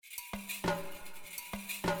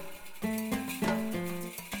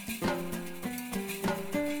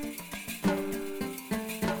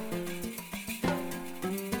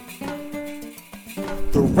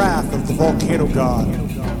The Wrath of the Volcano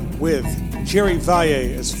God, with Jerry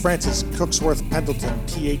Valle as Francis Cooksworth Pendleton,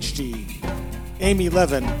 Ph.D., Amy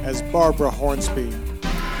Levin as Barbara Hornsby,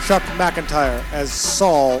 Chuck McIntyre as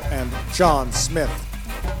Saul and John Smith,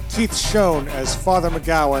 Keith Schoen as Father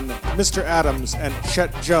McGowan, Mr. Adams and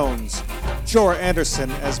Chet Jones, Jora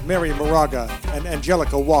Anderson as Mary Moraga and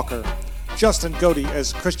Angelica Walker, Justin Godey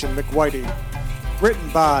as Christian McWhitey. Written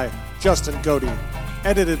by Justin Godey.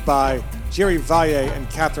 Edited by Jerry Valle and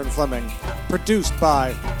Catherine Fleming. Produced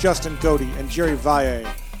by Justin Godey and Jerry Valle.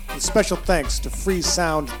 And special thanks to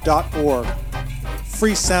freesound.org.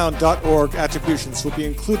 Freesound.org attributions will be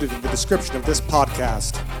included in the description of this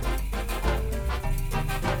podcast.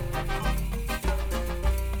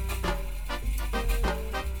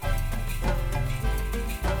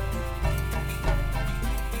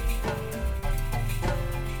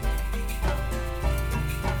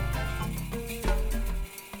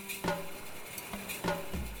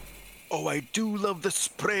 Oh, I do love the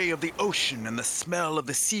spray of the ocean and the smell of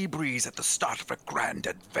the sea breeze at the start of a grand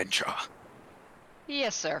adventure.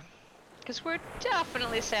 Yes, sir. Because we're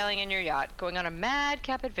definitely sailing in your yacht, going on a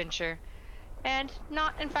madcap adventure, and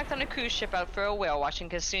not, in fact, on a cruise ship out for a whale-watching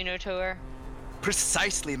casino tour.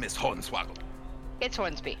 Precisely, Miss Hornswoggle. It's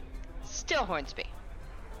Hornsby. Still Hornsby.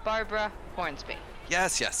 Barbara Hornsby.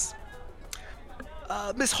 Yes.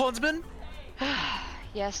 Miss Hornsman?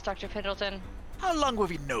 Yes, Dr. Pendleton. How long have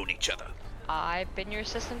we known each other? I've been your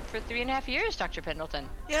assistant for 3.5 years, Dr. Pendleton.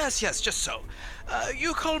 Yes, just so.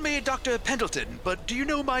 You call me Dr. Pendleton, but do you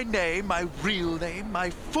know my name, my real name, my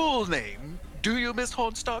full name? Do you, Miss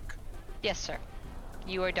Hornstock? Yes, sir.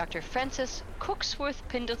 You are Dr. Francis Cooksworth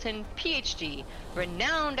Pendleton, Ph.D.,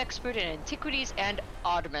 renowned expert in antiquities and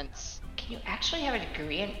oddments. Can you actually have a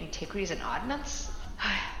degree in antiquities and oddments?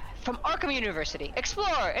 From Arkham University,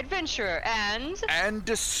 explorer, adventurer, and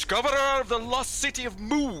discoverer of the lost city of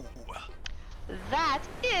Mu. That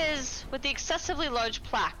is what the excessively large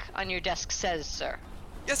plaque on your desk says, sir.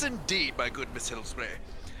 Yes, indeed, my good Miss Hillspray.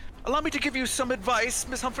 Allow me to give you some advice,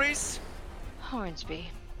 Miss Humphreys. Hornsby.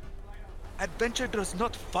 Adventure does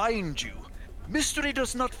not find you. Mystery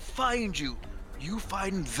does not find you. You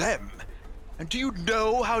find them. And do you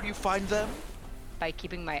know how you find them? By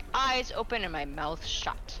keeping my eyes open and my mouth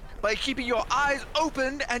shut. By keeping your eyes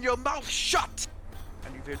open and your mouth shut.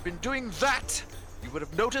 And if you had been doing that, you would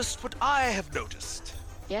have noticed what I have noticed.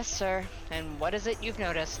 Yes, sir. And what is it you've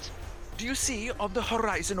noticed? Do you see on the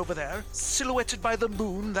horizon over there, silhouetted by the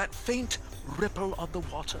moon, that faint ripple on the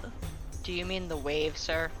water? Do you mean the wave,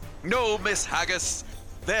 sir? No, Miss Haggis.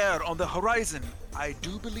 There on the horizon, I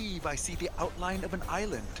do believe I see the outline of an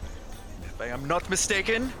island. And if I am not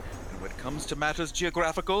mistaken, when it comes to matters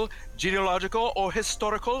geographical, genealogical, or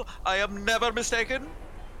historical, I am never mistaken.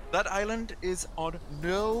 That island is on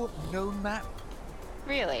no known map.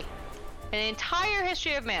 Really? In the entire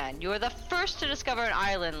history of man, you are the first to discover an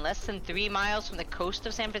island less than 3 miles from the coast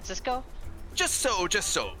of San Francisco? Just so.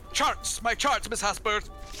 Charts, my charts, Miss Hasbert.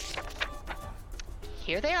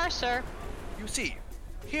 Here they are, sir. You see,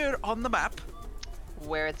 here on the map,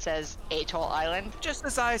 where it says Atoll Island? Just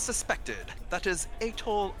as I suspected. That is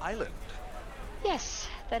Atoll Island. Yes,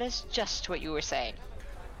 that is just what you were saying.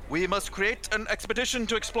 We must create an expedition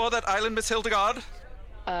to explore that island, Miss Hildegard.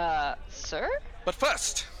 Sir? But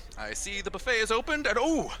first, I see the buffet is opened and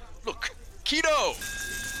look, keto!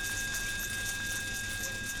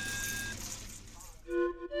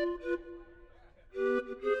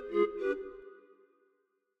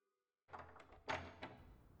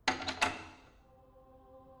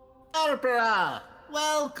 Barbara!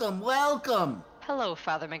 Welcome! Hello,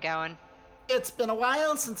 Father McGowan. It's been a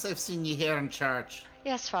while since I've seen you here in church.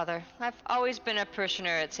 Yes, Father. I've always been a parishioner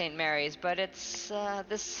at St. Mary's, but it's,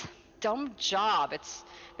 this dumb job. It's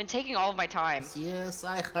been taking all of my time. Yes,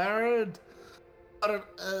 I heard. Our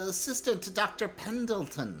assistant to Dr.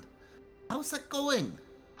 Pendleton. How's it going?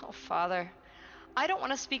 Oh, Father. I don't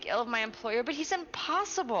want to speak ill of my employer, but he's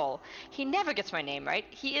impossible. He never gets my name right.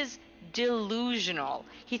 He is delusional.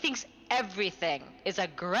 He thinks everything is a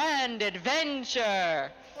grand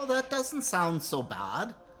adventure. Well, that doesn't sound so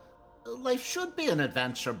bad. Life should be an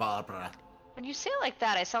adventure, Barbara. When you say it like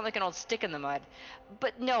that, I sound like an old stick in the mud.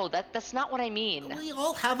 But no, that's not what I mean. We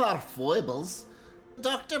all have our foibles.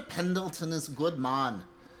 Dr. Pendleton is a good man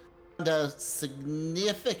and a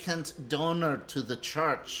significant donor to the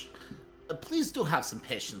church. Please do have some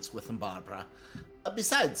patience with him, Barbara.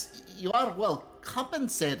 Besides, you are well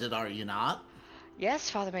compensated, are you not? Yes,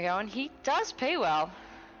 Father McGowan, he does pay well.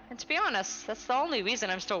 And to be honest, that's the only reason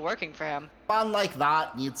I'm still working for him. A man like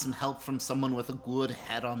that needs some help from someone with a good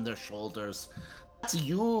head on their shoulders. That's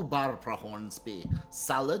you, Barbara Hornsby.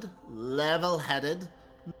 Solid, level-headed,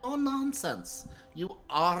 No nonsense. You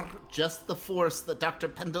are just the force that Dr.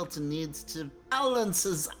 Pendleton needs to balance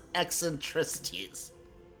his eccentricities.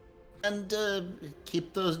 And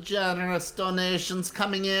keep those generous donations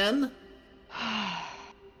coming in.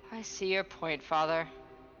 I see your point, Father.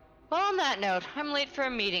 Well, on that note, I'm late for a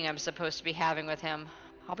meeting I'm supposed to be having with him.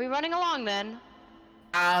 I'll be running along then.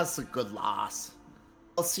 That's a good loss.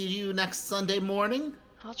 I'll see you next Sunday morning.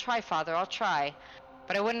 I'll try, Father, I'll try.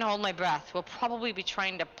 But I wouldn't hold my breath. We'll probably be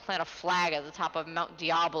trying to plant a flag at the top of Mount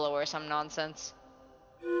Diablo or some nonsense.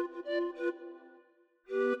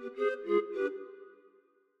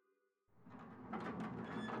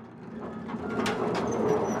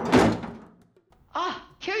 Ah,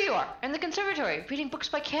 here you are, in the conservatory, reading books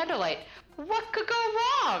by candlelight. What could go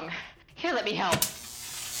wrong? Here, let me help.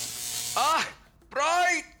 Ah,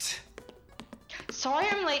 Bright! Sorry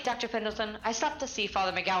I'm late, Dr. Pendleton. I stopped to see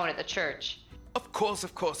Father McGowan at the church. Of course,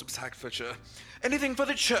 Miss Hagfisher. Anything for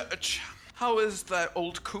the church. How is that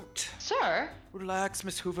old coot? Sir? Relax,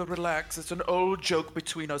 Miss Hoover, relax. It's an old joke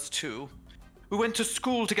between us two. We went to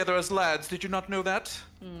school together as lads, did you not know that?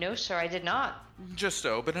 No, sir, I did not. Just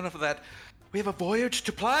so, but enough of that. We have a voyage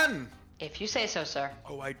to plan. If you say so, sir.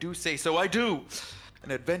 Oh, I do say so, I do.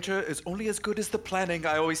 An adventure is only as good as the planning,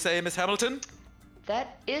 I always say, Miss Hamilton.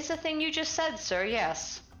 That is a thing you just said, sir,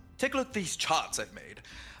 yes. Take a look at these charts I've made.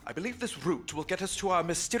 I believe this route will get us to our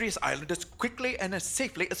mysterious island as quickly and as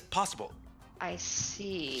safely as possible. I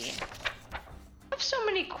see. I have so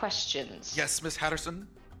many questions. Yes, Miss Harrison?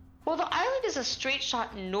 Well, the island is a straight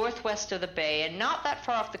shot northwest of the bay and not that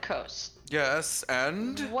far off the coast. Yes,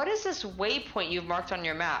 and? What is this waypoint you've marked on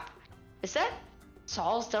your map? Is that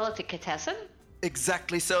Saul's Delicatessen?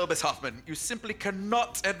 Exactly so, Miss Hoffman. You simply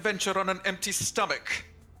cannot adventure on an empty stomach.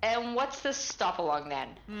 And what's this stop along then?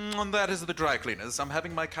 And that is the dry cleaners. I'm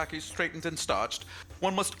having my khakis straightened and starched.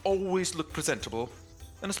 One must always look presentable.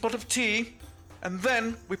 And a spot of tea. And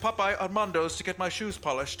then we pop by Armando's to get my shoes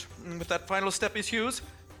polished. And with that final step is Hughes,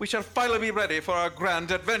 we shall finally be ready for our grand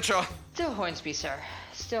adventure. Still Hornsby, sir.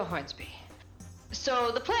 Still Hornsby. So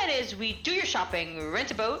the plan is we do your shopping, rent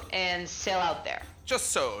a boat, and sail out there. Just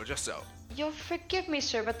so, just so. You'll forgive me,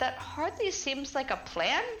 sir, but that hardly seems like a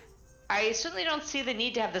plan. I certainly don't see the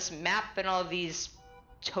need to have this map and all these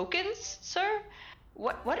tokens, sir.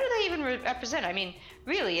 What do they even represent? I mean,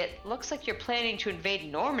 really, it looks like you're planning to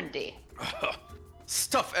invade Normandy.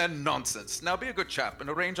 Stuff and nonsense. Now be a good chap and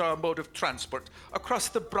arrange our mode of transport across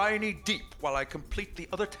the briny deep while I complete the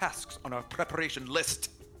other tasks on our preparation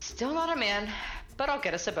list. Still not a man, but I'll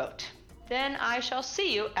get us a boat. Then I shall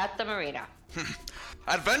see you at the marina.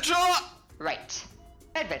 Adventure! Right.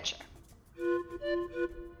 Adventure.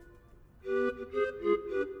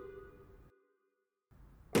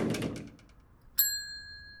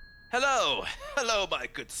 Hello, my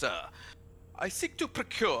good sir. I seek to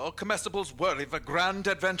procure comestibles worthy of a grand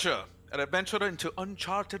adventure, an adventure into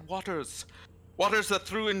uncharted waters. Waters that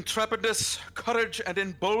through intrepidness, courage, and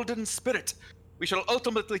emboldened spirit, we shall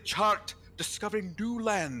ultimately chart, discovering new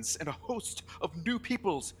lands and a host of new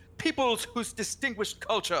peoples whose distinguished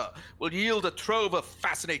culture will yield a trove of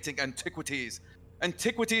fascinating antiquities.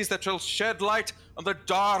 Antiquities that shall shed light on the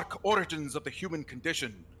dark origins of the human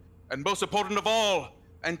condition. And most important of all,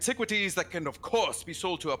 antiquities that can, of course, be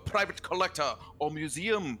sold to a private collector or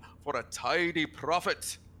museum for a tidy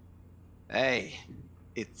profit. Hey,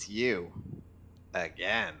 it's you.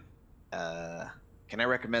 Again. Can I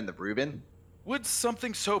recommend the Reuben? Would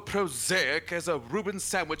something so prosaic as a Reuben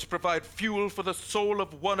sandwich provide fuel for the soul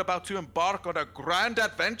of one about to embark on a grand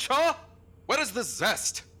adventure? Where is the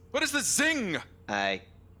zest? Where is the zing? I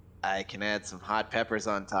can add some hot peppers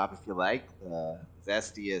on top if you like. The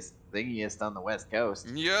zestiest, thingiest on the West Coast.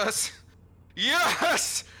 Yes!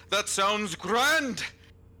 That sounds grand!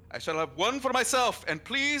 I shall have one for myself, and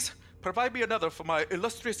please provide me another for my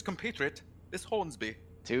illustrious compatriot, Miss Hornsby.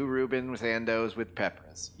 2 Reuben sandos with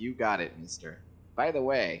peppers. You got it, mister. By the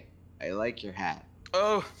way, I like your hat.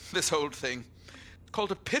 Oh, this old thing. It's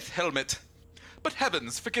called a pith helmet. But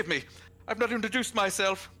heavens, forgive me. I've not introduced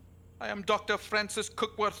myself. I am Dr. Francis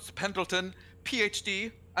Cookworth Pendleton,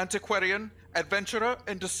 Ph.D., antiquarian, adventurer,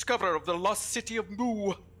 and discoverer of the lost city of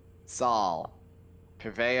Moo. Saul,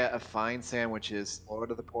 purveyor of fine sandwiches,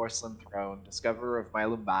 lord of the porcelain throne, discoverer of my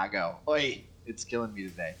lumbago. Oi, it's killing me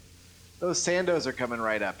today. Those sandos are coming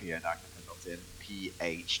right up here, Dr. Pendleton,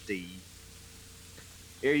 Ph.D.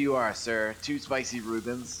 Here you are, sir. 2 spicy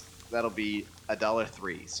Reubens. That'll be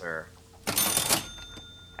 $1.03, sir.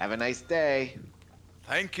 Have a nice day.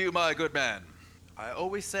 Thank you, my good man. I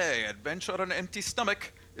always say adventure on an empty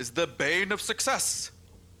stomach is the bane of success.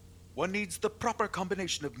 One needs the proper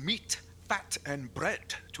combination of meat, fat and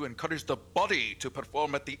bread to encourage the body to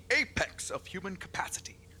perform at the apex of human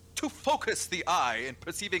capacity, to focus the eye in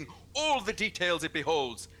perceiving all the details it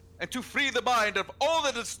beholds, and to free the mind of all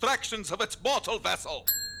the distractions of its mortal vessel.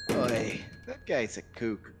 Oi, that guy's a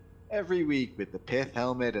kook. Every week with the pith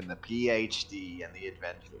helmet and the PhD and the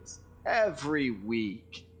adventures. Every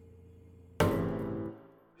week.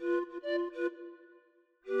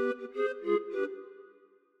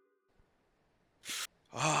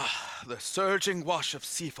 Ah, the surging wash of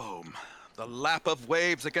sea foam, the lap of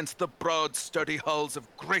waves against the broad, sturdy hulls of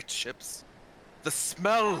great ships, the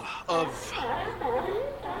smell of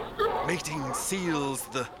mating seals,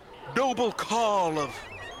 the noble call of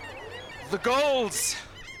the gulls.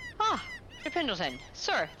 Ah, Mr. Pendleton.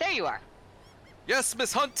 Sir, there you are. Yes,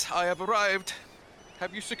 Miss Hunt, I have arrived.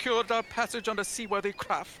 Have you secured our passage on a seaworthy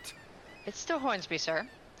craft? It's still Hornsby, sir.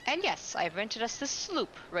 And yes, I've rented us this sloop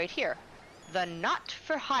right here. The Not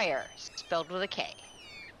for Hire, spelled with a K.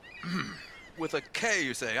 With a K,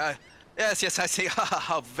 you say? Yes, I see.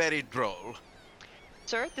 How very droll.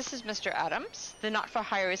 Sir, this is Mr. Adams. The Not for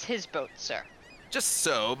Hire is his boat, sir. Just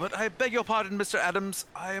so, but I beg your pardon, Mr. Adams.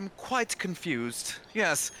 I am quite confused.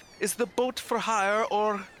 Yes, is the boat for hire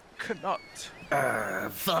or cannot?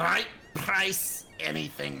 For the right price,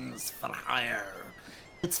 anything's for hire.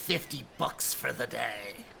 It's $50 for the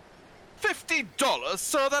day. $50,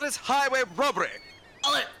 sir? That is highway robbery.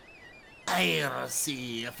 I'll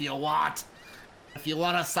see if you want. If you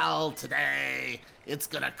want to sell today, it's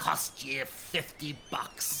gonna cost you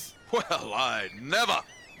 $50. Well, I never.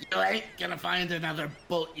 You ain't gonna find another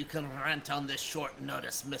boat you can rent on this short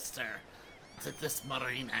notice, mister. It's at this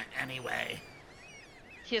marina anyway.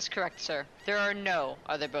 He is correct, sir. There are no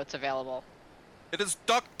other boats available. It is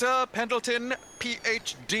Dr. Pendleton,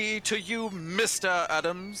 PhD, to you, Mr.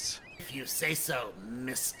 Adams. If you say so,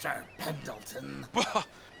 Mr. Pendleton.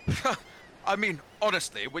 I mean,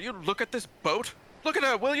 honestly, will you look at this boat? Look at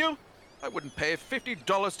her, will you? I wouldn't pay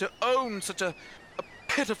 $50 to own such a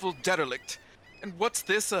pitiful derelict. And what's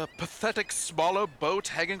this, a pathetic smaller boat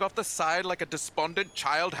hanging off the side like a despondent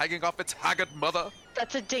child hanging off its haggard mother?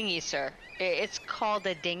 That's a dinghy, sir. It's called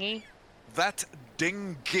a dinghy. That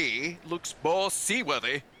dinghy looks more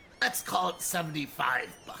seaworthy. Let's call it $75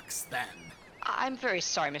 then. I'm very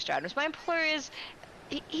sorry, Mr. Adams. My employer is...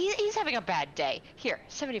 He's having a bad day. Here,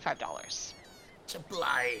 $75. Much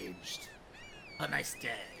obliged. Have a nice day.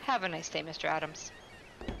 Have a nice day, Mr. Adams.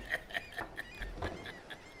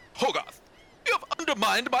 Hogarth, you have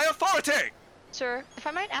undermined my authority! Sir, if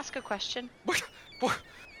I might ask a question. What?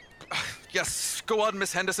 Yes, go on,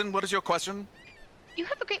 Miss Henderson. What is your question? You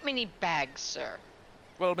have a great many bags, sir.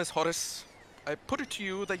 Well, Miss Horace, I put it to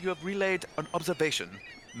you that you have relayed an observation,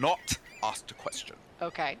 not asked a question.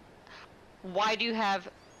 Okay. Why do you have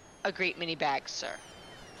a great many bags, sir?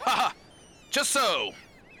 Haha! Just so!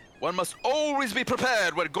 One must always be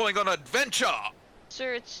prepared when going on adventure!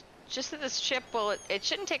 Sir, it's just that this ship, well, it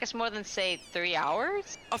shouldn't take us more than, say, 3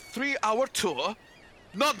 hours? A 3-hour tour?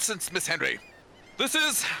 Nonsense, Miss Henry! This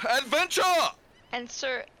is adventure! And,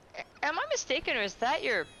 sir, am I mistaken, or is that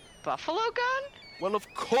your buffalo gun? Well,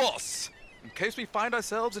 of course! In case we find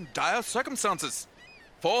ourselves in dire circumstances,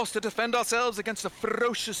 forced to defend ourselves against a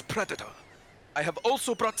ferocious predator. I have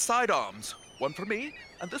also brought sidearms, one for me,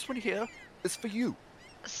 and this one here is for you.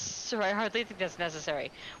 Sir, I hardly think that's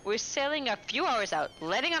necessary. We're sailing a few hours out,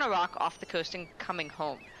 letting on a rock off the coast and coming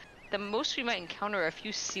home. The most we might encounter are a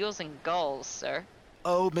few seals and gulls, sir.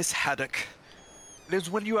 Oh, Miss Haddock, it is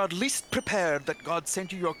when you are least prepared that God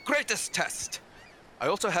sent you your greatest test. I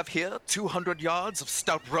also have here 200 yards of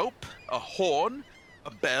stout rope, a horn,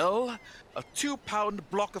 a bell, a 2-pound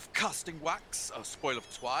block of casting wax, a spoil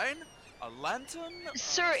of twine, a lantern.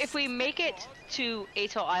 Sir, if we make it to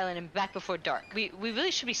Atoll Island and back before dark, we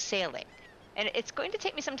really should be sailing. And it's going to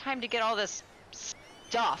take me some time to get all this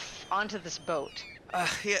stuff onto this boat.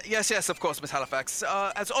 Yes, of course, Miss Halifax.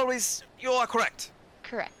 As always, you are correct.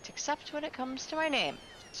 Correct, except when it comes to my name,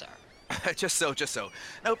 sir. Just so.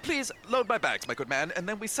 Now, please load my bags, my good man, and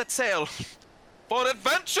then we set sail for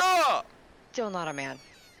adventure! Still not a man.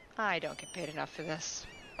 I don't get paid enough for this.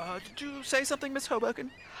 Did you say something, Miss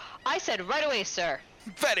Hoboken? I said right away, sir.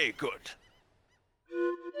 Very good.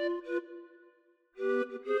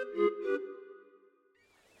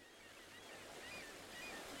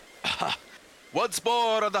 Once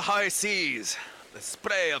more on the high seas, the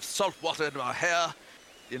spray of salt water in our hair,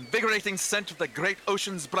 the invigorating scent of the great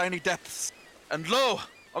ocean's briny depths, and lo,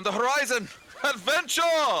 on the horizon, adventure!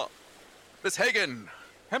 Miss Hagen,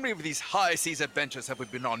 how many of these high seas adventures have we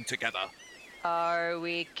been on together? Are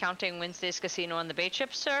we counting Wednesday's casino on the bait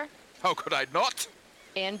ship, sir? How could I not?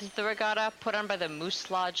 And the regatta put on by the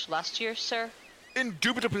Moose Lodge last year, sir?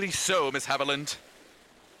 Indubitably so, Miss Haviland.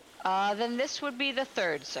 Then this would be the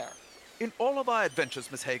third, sir. In all of our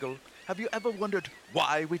adventures, Miss Hagel, have you ever wondered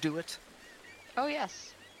why we do it? Oh,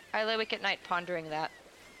 yes. I lay awake at night pondering that.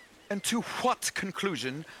 And to what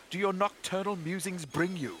conclusion do your nocturnal musings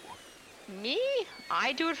bring you? Me?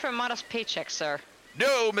 I do it for a modest paycheck, sir.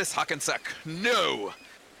 No, Miss Hackensack, no!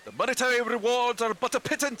 The monetary rewards are but a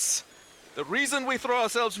pittance. The reason we throw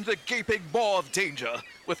ourselves into the gaping maw of danger,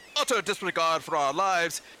 with utter disregard for our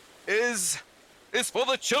lives, is for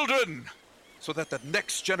the children, so that the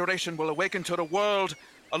next generation will awaken to a world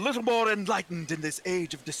a little more enlightened in this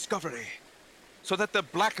age of discovery, so that the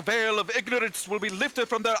black veil of ignorance will be lifted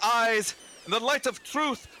from their eyes, and the light of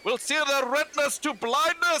truth will sear their retinas to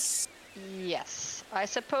blindness. Yes. I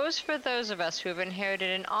suppose for those of us who have inherited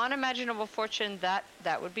an unimaginable fortune, that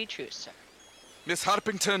would be true, sir. Miss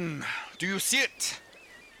Harpington, do you see it?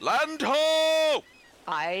 Land ho!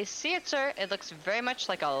 I see it, sir. It looks very much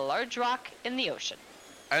like a large rock in the ocean.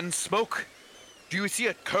 And smoke? Do you see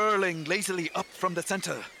it curling lazily up from the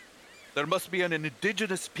center? There must be an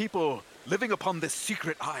indigenous people living upon this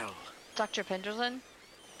secret isle. Dr. Pendleton?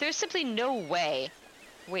 There's simply no way.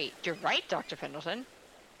 Wait, you're right, Dr. Pendleton.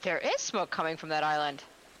 There is smoke coming from that island.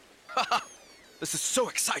 Haha! This is so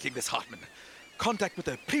exciting, Miss Hartman. Contact with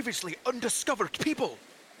the previously undiscovered people.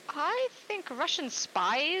 I think Russian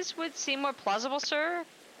spies would seem more plausible, sir.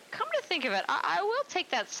 Come to think of it, I will take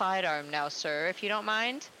that sidearm now, sir, if you don't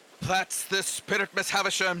mind. That's the spirit, Miss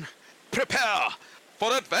Havisham. Prepare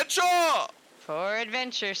for adventure! For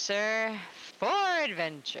adventure, sir. For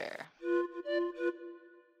adventure.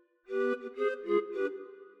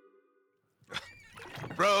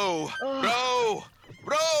 Row!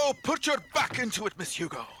 Put your back into it, Miss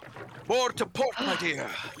Hugo. More to port, my dear.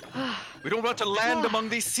 We don't want to land among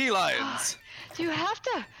these sea lions. Do you have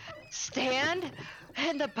to stand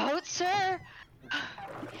in the boat, sir?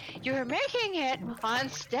 You're making it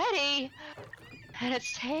unsteady, and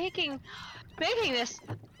it's making this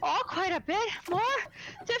all quite a bit more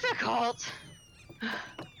difficult.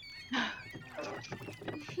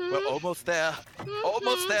 We're almost there.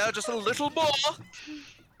 Almost there, just a little more.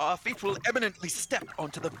 Our feet will eminently step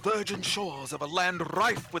onto the virgin shores of a land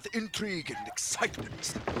rife with intrigue and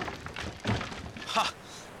excitement. Ha!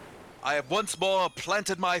 I have once more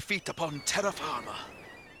planted my feet upon terra firma.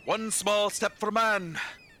 One small step for man,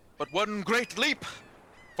 but one great leap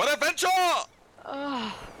for adventure!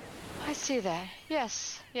 Oh, I see that.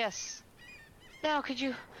 Yes. Now, could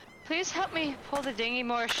you please help me pull the dinghy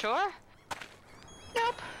more ashore?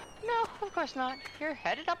 Nope. No, of course not. You're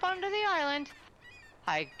headed up onto the island.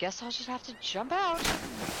 I guess I'll just have to jump out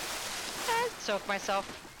and soak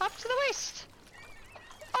myself up to the waist.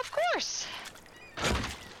 Of course.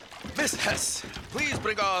 Miss Hess, please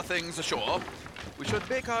bring our things ashore. We should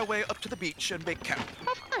make our way up to the beach and make camp.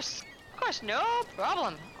 Of course, no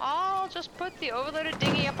problem. I'll just put the overloaded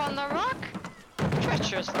dinghy up on the rock.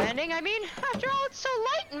 Treacherous landing, I mean. After all, it's so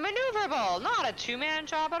light and maneuverable. Not a two-man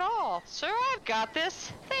job at all. Sir, I've got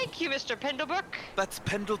this. Thank you, Mr. Pendlebrook. That's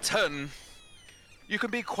Pendleton. You can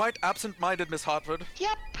be quite absent-minded, Miss Hartford.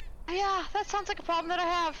 Yep. Yeah, that sounds like a problem that I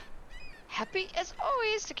have. Happy as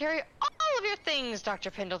always to carry all of your things, Dr.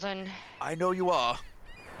 Pendleton. I know you are.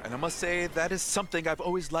 And I must say, that is something I've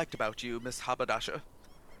always liked about you, Miss Haberdasher.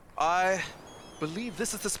 I believe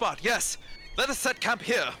this is the spot. Yes, let us set camp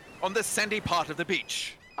here, on this sandy part of the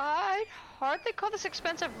beach. I'd hardly call this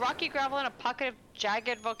expensive rocky gravel in a pocket of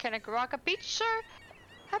jagged volcanic rock a beach, sir.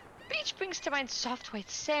 A beach brings to mind soft white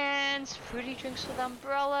sands, fruity drinks with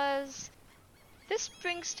umbrellas. This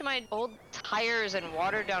brings to mind old tires and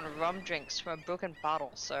watered-down rum drinks from a broken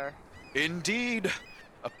bottle, sir. Indeed.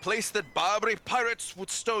 A place that Barbary pirates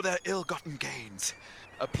would stow their ill-gotten gains.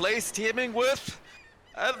 A place teeming with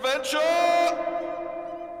adventure!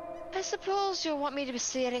 I suppose you'll want me to be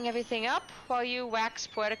setting everything up while you wax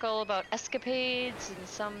poetical about escapades in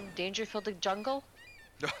some danger-filled jungle?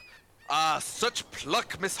 Ah, such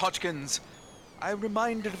pluck, Miss Hodgkins. I'm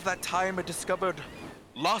reminded of that time I discovered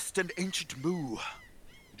lost and ancient moo.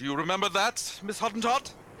 Do you remember that, Miss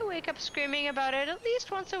Hottentot? I wake up screaming about it at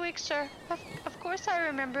least once a week, sir. Of course I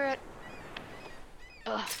remember it.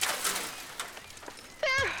 Ugh.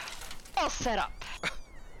 There! All set up.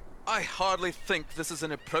 I hardly think this is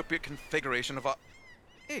an appropriate configuration of our...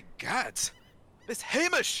 Hey, gads! Miss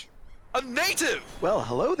Hamish! A native! Well,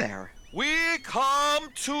 hello there. We come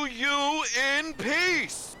to you in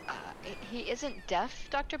peace! He isn't deaf,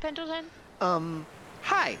 Dr. Pendleton?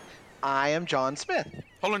 Hi. I am John Smith.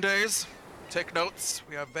 Hollandaise, take notes.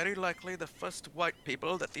 We are very likely the first white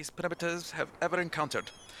people that these perimeters have ever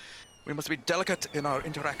encountered. We must be delicate in our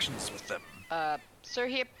interactions with them. Sir,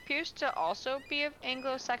 he appears to also be of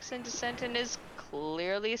Anglo-Saxon descent and is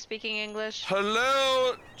clearly speaking English.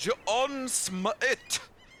 Hello, John Smith.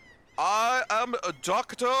 I am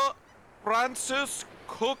Dr. Francis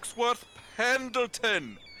Cooksworth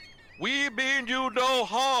Pendleton. We mean you no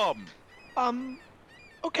harm.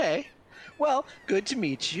 Okay. Well, good to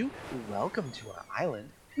meet you. Welcome to our island.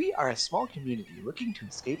 We are a small community looking to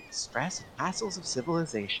escape the stress and hassles of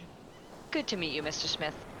civilization. Good to meet you, Mr.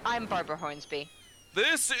 Smith. I'm Barbara Hornsby.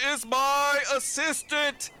 This is my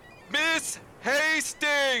assistant, Miss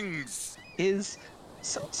Hastings. Is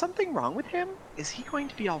something wrong with him? Is he going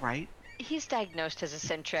to be all right? He's diagnosed as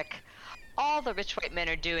eccentric. All the rich white men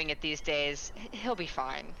are doing it these days. He'll be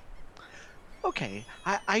fine. Okay,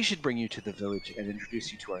 I should bring you to the village and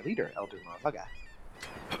introduce you to our leader, Elder Moraga.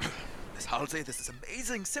 Miss Halsey, this is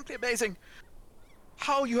amazing, simply amazing.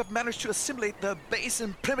 How you have managed to assimilate the base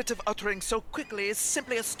and primitive uttering so quickly is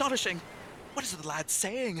simply astonishing. What is the lad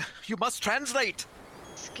saying? You must translate.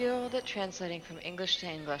 Skilled at translating from English to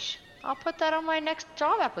English. I'll put that on my next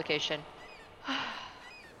job application.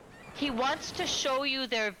 He wants to show you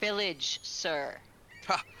their village, sir.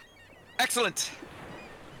 Ha! Excellent.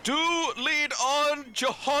 Do lead on,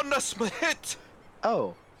 Johanna Smith.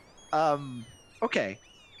 Oh, okay.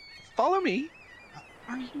 Follow me.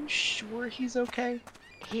 Are you sure he's okay?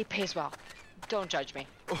 He pays well. Don't judge me.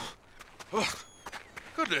 Oh,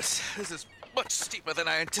 goodness, this is much steeper than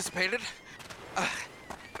I anticipated.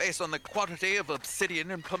 Based on the quantity of obsidian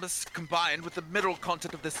and pumice combined with the mineral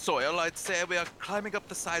content of this soil, I'd say we are climbing up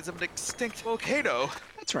the sides of an extinct volcano.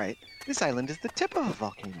 That's right. This island is the tip of a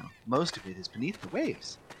volcano. Most of it is beneath the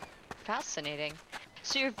waves. Fascinating.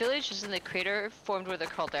 So your village is in the crater formed where the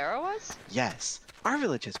caldera was? Yes. Our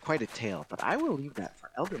village has quite a tale, but I will leave that for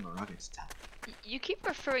Elder Moraga to tell. You keep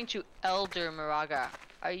referring to Elder Moraga.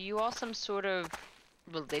 Are you all some sort of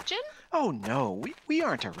religion? Oh no, we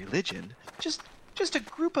aren't a religion. Just a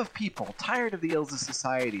group of people tired of the ills of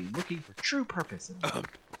society and looking for true purpose in life.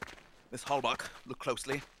 Miss Hallbuck, look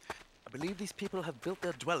closely. I believe these people have built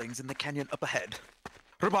their dwellings in the canyon up ahead.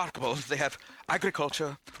 Remarkable, they have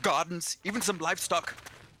agriculture, gardens, even some livestock.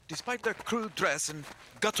 Despite their crude dress and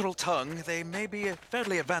guttural tongue, they may be a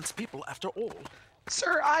fairly advanced people after all.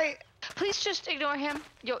 Sir, Please just ignore him.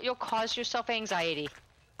 You'll cause yourself anxiety.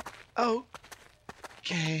 Oh.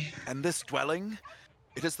 Okay. And this dwelling,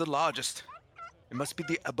 it is the largest. It must be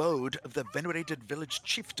the abode of the venerated village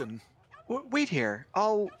chieftain. Wait here.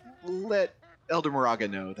 I'll let Elder Moraga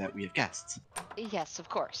know that we have guests. Yes, of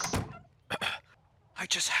course. I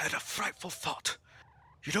just had a frightful thought.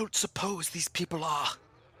 You don't suppose these people are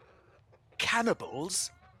cannibals?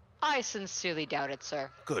 I sincerely doubt it, sir.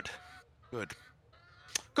 Good.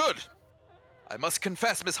 I must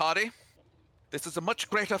confess, Miss Hardy, this is a much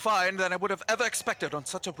greater find than I would have ever expected on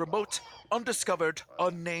such a remote, undiscovered,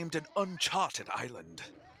 unnamed, and uncharted island.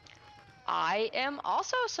 I am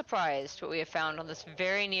also surprised what we have found on this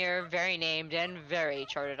very near, very named, and very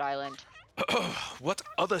charted island. What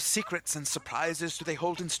other secrets and surprises do they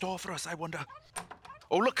hold in store for us, I wonder?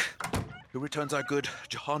 Oh, look! Here returns our good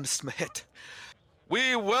Johann Smith.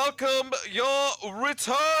 We welcome your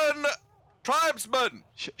return, tribesmen!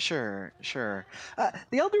 Sure.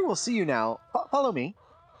 The Elder will see you now. Follow me.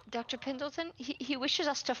 Dr. Pendleton, he wishes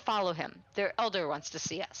us to follow him. Their elder wants to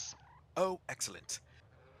see us. Oh, excellent.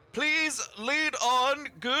 Please lead on,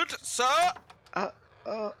 good sir.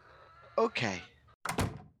 Okay.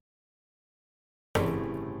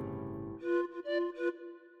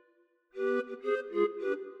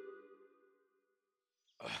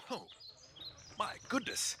 Oh, my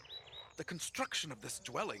goodness. The construction of this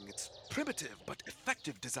dwelling, its primitive but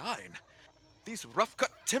effective design. These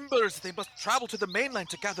rough-cut timbers, they must travel to the mainland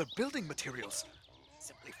to gather building materials.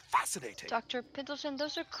 Simply fascinating. Dr. Pendleton,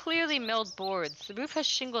 those are clearly milled boards. The roof has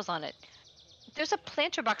shingles on it. There's a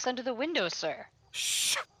planter box under the window, sir.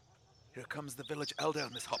 Shh! Here comes the village elder,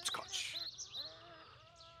 Miss Hopscotch.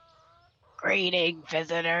 Greeting,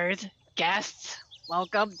 visitors, guests.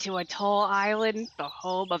 Welcome to Atoll Island, the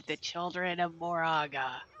home of the children of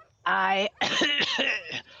Moraga. I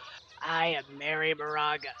am Mary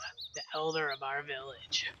Moraga, the elder of our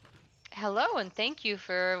village. Hello, and thank you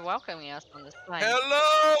for welcoming us on this time.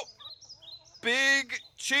 Hello, Big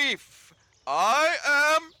Chief. I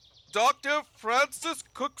am Dr. Francis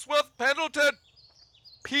Cooksworth Pendleton,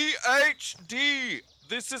 PhD.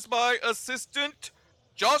 This is my assistant,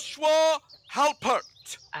 Joshua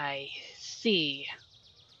Halpert. I see.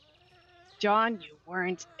 John, you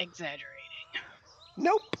weren't exaggerating.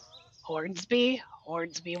 Nope. Hornsby,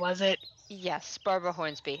 was it? Yes, Barbara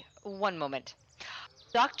Hornsby. One moment.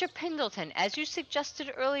 Dr. Pendleton, as you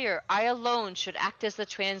suggested earlier, I alone should act as the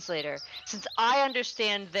translator, since I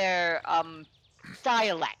understand their,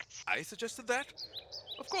 dialect. I suggested that?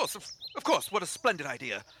 Of course, what a splendid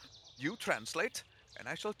idea. You translate, and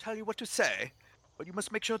I shall tell you what to say, but you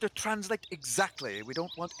must make sure to translate exactly. We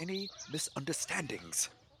don't want any misunderstandings.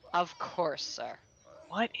 Of course, sir.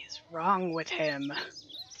 What is wrong with him?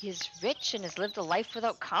 He is rich and has lived a life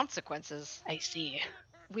without consequences. I see.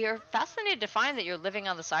 We are fascinated to find that you're living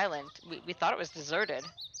on this island. We thought it was deserted.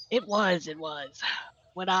 It was.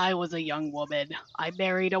 When I was a young woman, I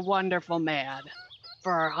married a wonderful man.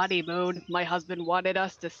 For our honeymoon, my husband wanted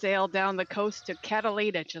us to sail down the coast to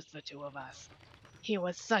Catalina, just the two of us. He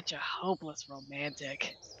was such a hopeless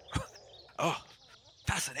romantic. Oh,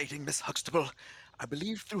 fascinating, Miss Huxtable. I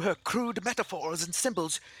believe through her crude metaphors and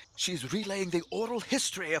symbols, she's relaying the oral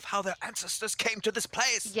history of how their ancestors came to this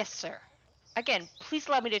place. Yes, sir. Again, please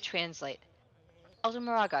allow me to translate. Elder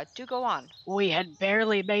Moraga, do go on. We had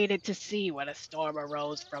barely made it to sea when a storm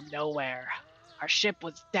arose from nowhere. Our ship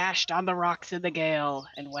was dashed on the rocks in the gale,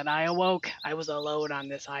 and when I awoke, I was alone on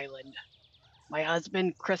this island. My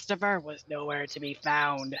husband, Christopher, was nowhere to be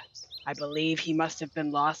found. I believe he must have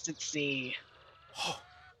been lost at sea. Oh,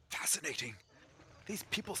 fascinating. These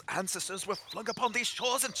people's ancestors were flung upon these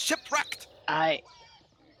shores and shipwrecked.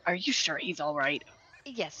 Are you sure he's all right?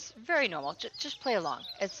 Yes, very normal. Just play along.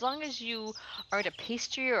 As long as you aren't a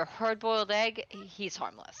pastry or a hard-boiled egg, he's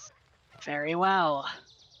harmless. Very well.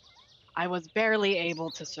 I was barely able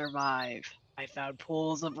to survive. I found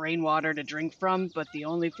pools of rainwater to drink from, but the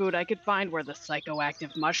only food I could find were the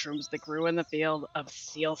psychoactive mushrooms that grew in the field of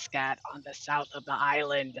sealscat on the south of the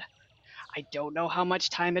island. I don't know how much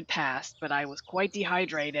time had passed, but I was quite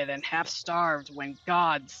dehydrated and half-starved when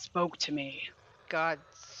God spoke to me. God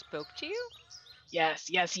spoke to you?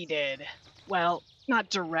 Yes, he did. Well, not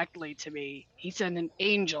directly to me. He sent an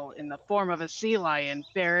angel in the form of a sea lion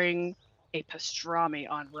bearing a pastrami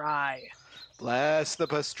on rye. Bless the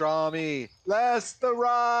pastrami! Bless the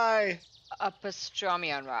rye! A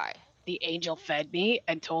pastrami on rye. The angel fed me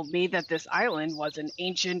and told me that this island was an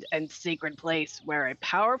ancient and sacred place where a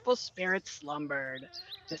powerful spirit slumbered.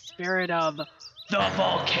 The spirit of the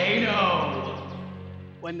volcano!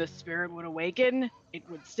 When the spirit would awaken, it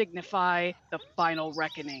would signify the final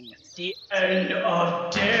reckoning, the end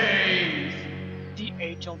of days. The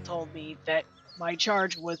angel told me that my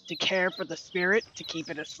charge was to care for the spirit, to keep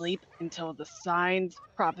it asleep until the signs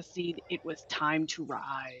prophesied it was time to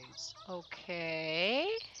rise. Okay.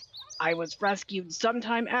 I was rescued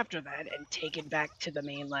sometime after that and taken back to the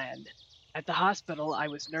mainland. At the hospital, I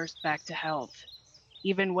was nursed back to health.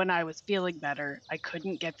 Even when I was feeling better, I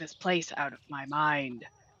couldn't get this place out of my mind.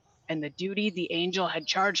 And the duty the angel had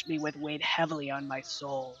charged me with weighed heavily on my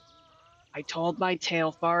soul. I told my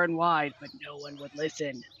tale far and wide, but no one would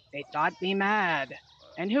listen. They thought me mad.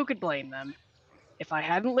 And who could blame them? If I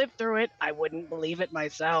hadn't lived through it, I wouldn't believe it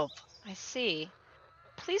myself. I see.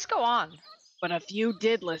 Please go on. But a few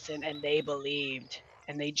did listen, and they believed.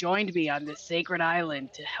 And they joined me on this sacred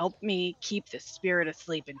island to help me keep the spirit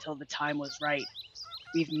asleep until the time was right.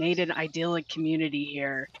 We've made an idyllic community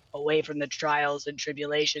here, away from the trials and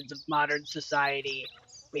tribulations of modern society.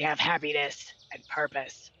 We have happiness and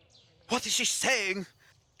purpose. What is she saying?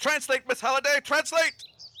 Translate, Miss Halliday, translate!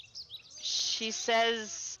 She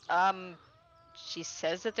says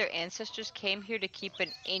that their ancestors came here to keep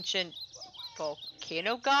an ancient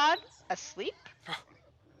volcano god asleep?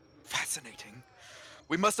 Fascinating.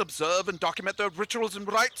 We must observe and document their rituals and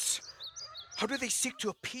rites. How do they seek to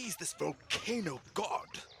appease this volcano god?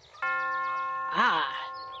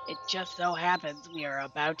 It just so happens we are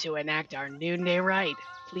about to enact our noonday rite.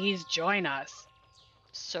 Please join us.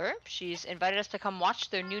 Sir, she's invited us to come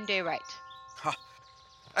watch their noonday rite.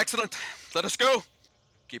 Excellent. Let us go.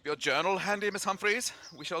 Keep your journal handy, Miss Humphreys.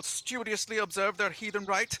 We shall studiously observe their heathen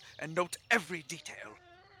rite and note every detail.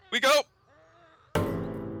 We go!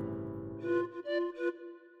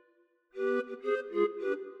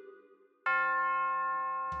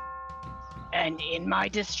 And in my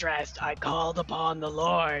distress, I called upon the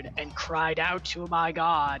Lord and cried out to my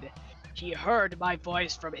God. He heard my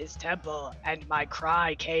voice from his temple, and my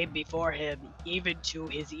cry came before him, even to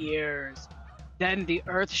his ears. Then the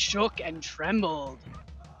earth shook and trembled.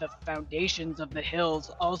 The foundations of the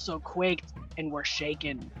hills also quaked and were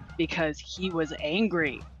shaken, because he was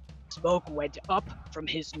angry. Smoke went up from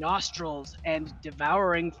his nostrils, and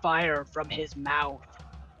devouring fire from his mouth.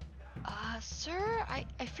 Sir,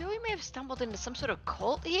 I feel we may have stumbled into some sort of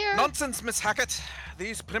cult here. Nonsense, Miss Hackett.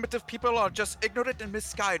 These primitive people are just ignorant and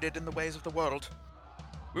misguided in the ways of the world.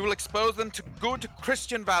 We will expose them to good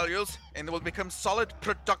Christian values, and they will become solid,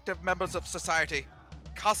 productive members of society.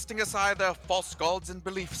 casting aside their false gods and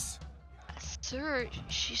beliefs. Sir,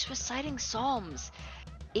 she's reciting Psalms.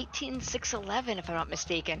 18:611, if I'm not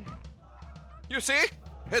mistaken. You see?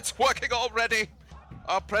 It's working already.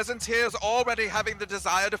 Our presence here is already having the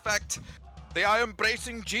desired effect. They are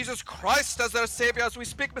embracing Jesus Christ as their savior as we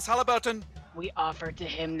speak, Miss Halliburton. We offer to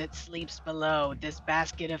him that sleeps below this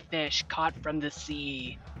basket of fish caught from the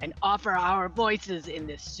sea, and offer our voices in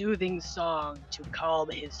this soothing song to calm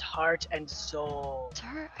his heart and soul.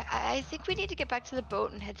 Sir, I think we need to get back to the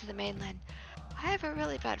boat and head to the mainland. I have a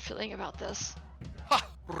really bad feeling about this. Ha!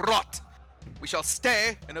 Rot! We shall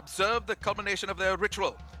stay and observe the culmination of their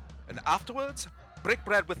ritual, and afterwards break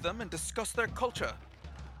bread with them and discuss their culture.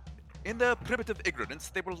 In their primitive ignorance,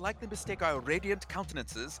 they will likely mistake our radiant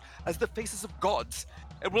countenances as the faces of gods,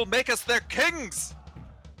 and will make us their kings!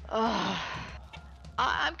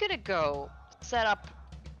 I'm gonna go set up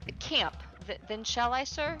a camp. Then shall I,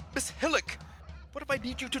 sir? Miss Hillock, what if I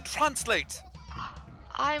need you to translate?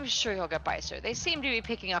 I'm sure you'll get by, sir. They seem to be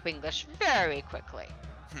picking up English very quickly.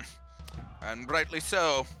 And rightly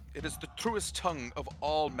so. It is the truest tongue of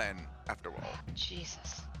all men, after all.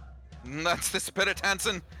 Jesus. That's the spirit,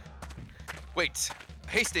 Hanson. Wait,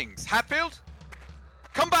 Hastings, Hatfield?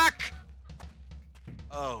 Come back!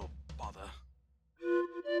 Oh, bother.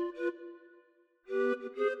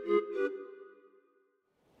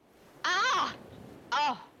 Ah!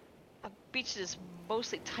 Oh! A beach is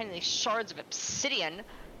mostly tiny shards of obsidian.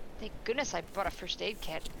 Thank goodness I brought a first aid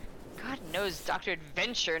kit. God knows Dr.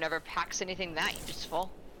 Adventure never packs anything that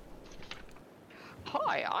useful.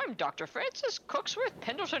 Hi, I'm Dr. Francis Cooksworth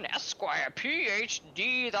Pendleton, Esquire,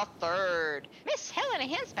 Ph.D. the Third. Miss Helena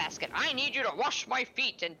Handbasket, I need you to wash my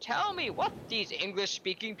feet and tell me what these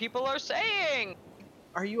English-speaking people are saying.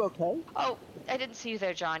 Are you okay? Oh, I didn't see you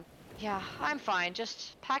there, John. Yeah, I'm fine.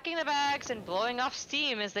 Just packing the bags and blowing off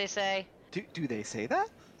steam, as they say. Do they say that?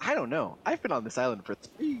 I don't know. I've been on this island for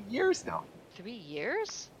 3 years now. 3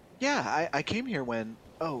 years? Yeah, I came here when...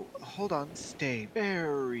 Oh, hold on. Stay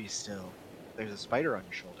very still. There's a spider on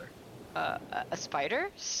your shoulder. A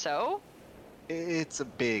spider? So? It's a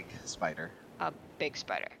big spider. A big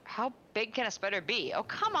spider. How big can a spider be? Oh,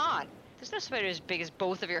 come on. There's no spider as big as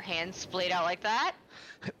both of your hands splayed out like that.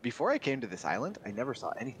 Before I came to this island, I never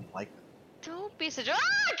saw anything like them. Don't be such a...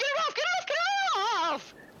 Ah! Get it off! Get it off!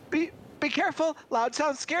 Get it off! Be careful! Loud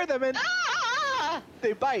sounds scare them and Ah!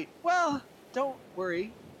 they bite. Well, don't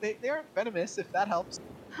worry. They aren't venomous, if that helps.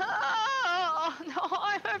 Oh, no,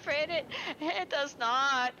 I'm afraid it does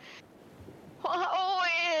not. Oh,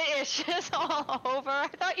 it's just all over. I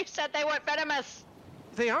thought you said they weren't venomous.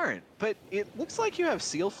 They aren't, but it looks like you have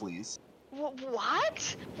seal fleas.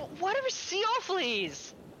 What? What are seal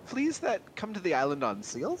fleas? Fleas that come to the island on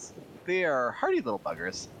seals? They are hardy little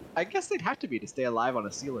buggers. I guess they'd have to be to stay alive on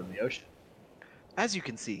a seal in the ocean. As you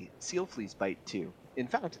can see, seal fleas bite too. In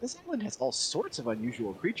fact, this island has all sorts of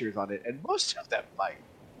unusual creatures on it, and most of them bite.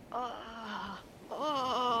 Oh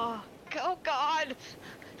God!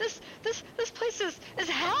 This place is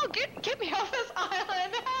hell! Get me off this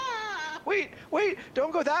island! Ah! Wait!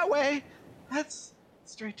 Don't go that way! That's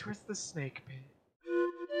straight towards the snake pit.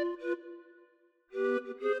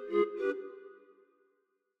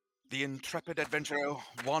 The intrepid adventurer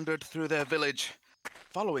wandered through their village,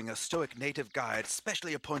 following a stoic native guide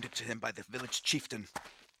specially appointed to him by the village chieftain.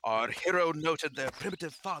 Our hero noted their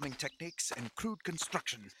primitive farming techniques and crude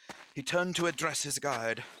construction. He turned to address his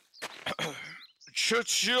guide.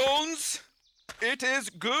 Church Jones, it is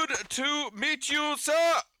good to meet you,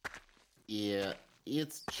 sir. Yeah,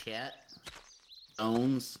 it's Chet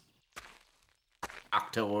Jones.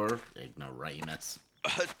 Doctor Ignoramus.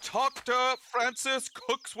 Dr. Francis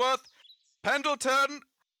Cooksworth Pendleton,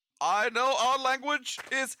 I know our language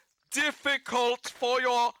is difficult for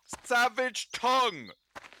your savage tongue.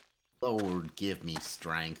 Lord, give me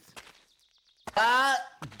strength. What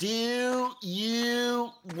do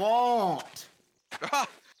you want? A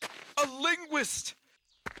linguist!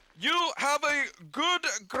 You have a good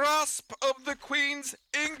grasp of the Queen's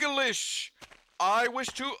English. I wish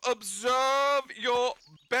to observe your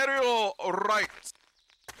burial rites.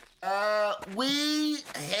 We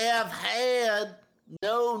have had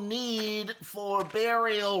no need for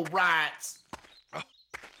burial rites.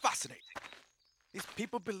 Fascinating. These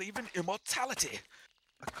people believe in immortality,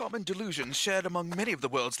 a common delusion shared among many of the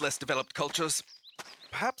world's less developed cultures.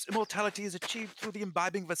 Perhaps immortality is achieved through the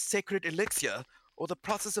imbibing of a sacred elixir or the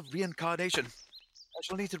process of reincarnation. I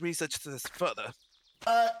shall need to research this further.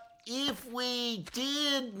 If we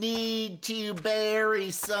did need to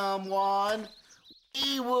bury someone,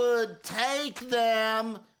 we would take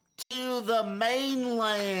them to the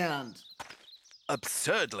mainland.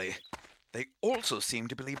 Absurdly. They also seem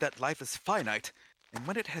to believe that life is finite, and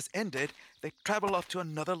when it has ended, they travel off to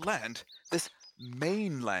another land. This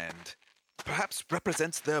mainland perhaps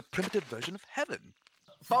represents their primitive version of heaven.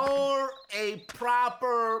 For a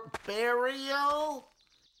proper burial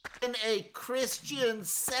in a Christian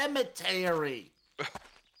cemetery.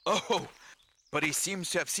 Oh, but he seems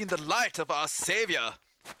to have seen the light of our Savior.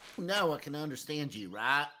 No, I can understand you,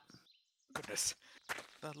 right? Goodness,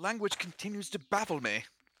 the language continues to baffle me.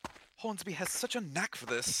 Hornsby has such a knack for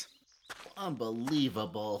this.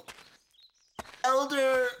 Unbelievable.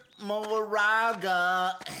 Elder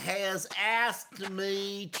Moraga has asked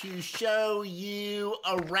me to show you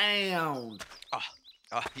around.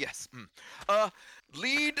 Yes.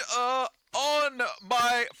 Lead, on,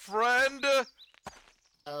 my friend.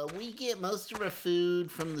 We get most of our food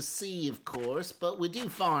from the sea, of course, but we do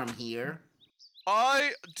farm here.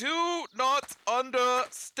 I do not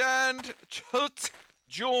understand Chut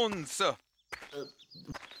Jones.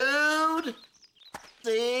 Food,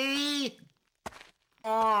 sea,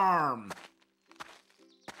 farm.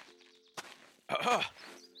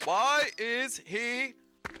 Why is he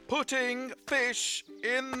putting fish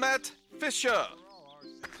in that fisher?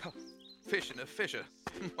 Fish in a fisher.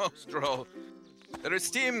 Most droll. There is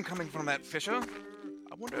steam coming from that fissure.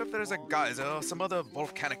 I wonder if there's a geyser or some other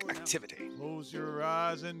volcanic activity. Close your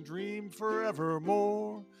eyes and dream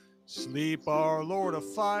forevermore. Sleep, our Lord of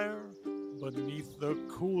Fire, beneath the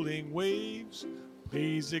cooling waves.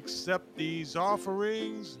 Please accept these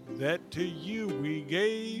offerings that to you we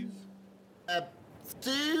gave.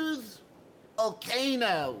 Soothe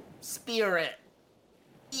volcano spirit.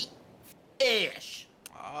 Eat fish.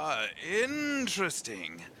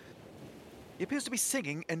 Interesting. He appears to be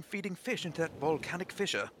singing and feeding fish into that volcanic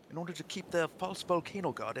fissure in order to keep their false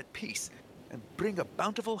volcano god at peace and bring a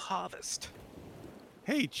bountiful harvest.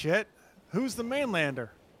 Hey, Chet, who's the mainlander?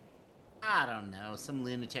 I don't know, some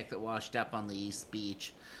lunatic that washed up on the East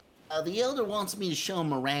Beach. The elder wants me to show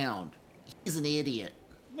him around. He's an idiot.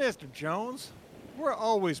 Mr. Jones, we're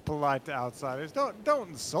always polite to outsiders. Don't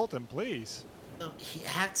insult him, please. He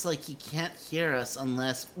acts like he can't hear us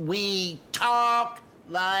unless we talk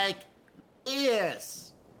like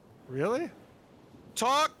this. Really?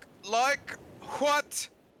 Talk like what,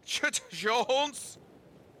 Chit Jones?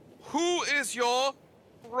 Who is your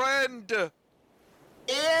friend?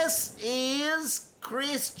 This is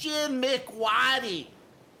Christian McWhitey.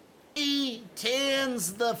 He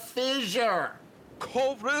tends the fissure.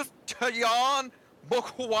 Christian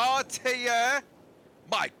McWhitey?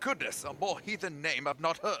 My goodness, a more heathen name I've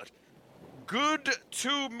not heard. Good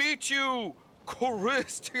to meet you,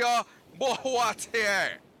 Christian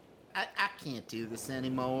McWhitey. I can't do this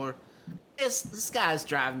anymore. This guy's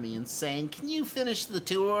driving me insane. Can you finish the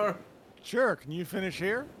tour? Sure, can you finish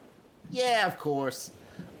here? Yeah, of course.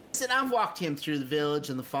 Listen, I've walked him through the village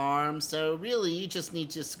and the farm, so really you just need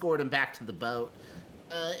to escort him back to the boat.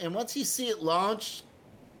 And once you see it launch,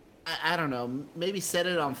 I don't know, maybe set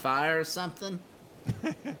it on fire or something?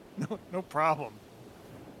 No problem.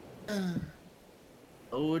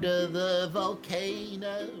 Go to the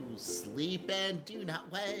volcano, sleep and do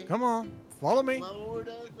not wake. Come on, follow me.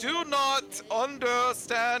 Do not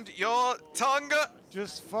understand your tongue,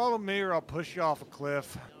 Just follow me or I'll push you off a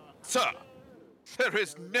cliff. sir. There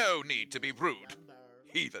is no need to be rude,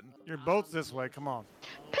 heathen. Your boat's this way, come on.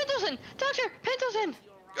 Pendleton! Dr. Pendleton!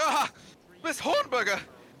 Ah, Miss Hornberger,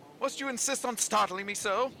 must you insist on startling me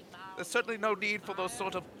so? There's certainly no need for those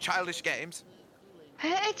sort of childish games.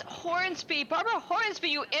 It's Hornsby, Barbara Hornsby,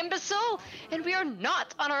 you imbecile! And we are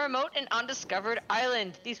not on a remote and undiscovered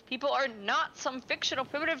island. These people are not some fictional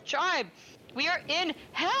primitive tribe. We are in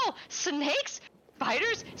hell! Snakes?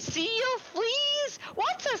 Spiders? Seal fleas?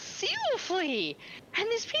 What's a seal flea? And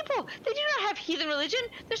these people, they do not have heathen religion.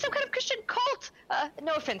 They're some kind of Christian cult.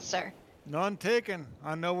 No offense, sir. None taken.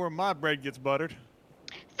 I know where my bread gets buttered.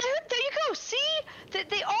 There you go. See?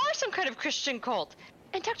 They are some kind of Christian cult.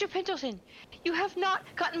 And Dr. Pendleton, you have not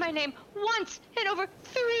gotten my name once in over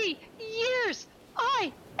 3 years.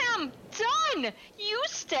 I am done. You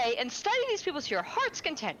stay and study these people to your heart's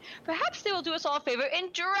content. Perhaps they will do us all a favor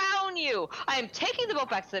and drown you. I am taking the boat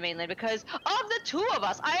back to the mainland because of the two of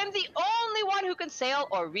us, I am the only one who can sail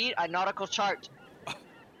or read a nautical chart.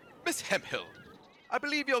 Miss Hemphill, I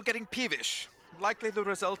believe you're getting peevish. Likely the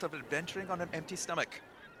result of adventuring on an empty stomach.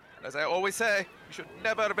 And as I always say, you should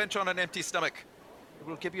never adventure on an empty stomach. It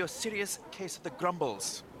will give you a serious case of the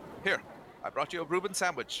grumbles. Here, I brought you a Reuben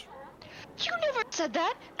sandwich. You never said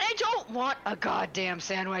that. I don't want a goddamn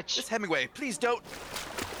sandwich. Miss Hemingway, please don't.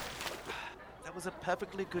 That was a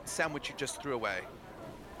perfectly good sandwich you just threw away.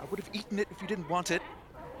 I would have eaten it if you didn't want it.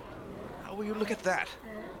 How will you look at that?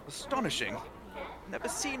 Astonishing. Never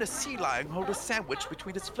seen a sea lion hold a sandwich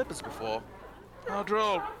between its flippers before. How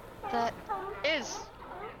droll. That is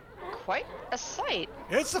quite a sight.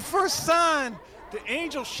 It's the first sign. The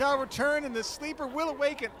angel shall return and the sleeper will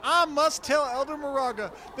awaken. I must tell Elder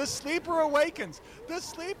Moraga, the sleeper awakens. The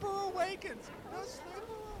sleeper awakens. The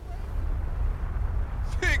sleeper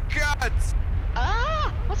awakens. Big gods!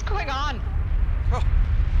 Ah! What's going on? Oh,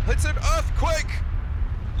 it's an earthquake!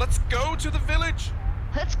 Let's go to the village.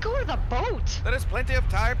 Let's go to the boat. There is plenty of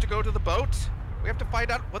time to go to the boat. We have to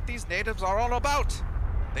find out what these natives are all about.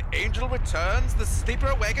 The angel returns, the sleeper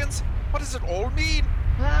awakens. What does it all mean?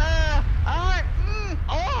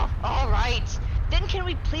 All right. Then can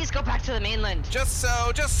we please go back to the mainland? Just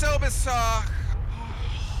so, Miss,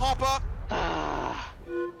 Hopper.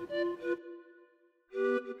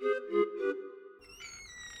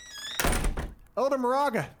 Elder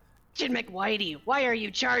Moraga. Jin McWhitey, why are you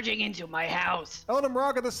charging into my house? Elder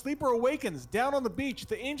Moraga, the sleeper awakens. Down on the beach,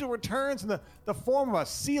 the angel returns in the form of a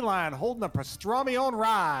sea lion holding a pastrami on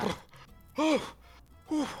rye.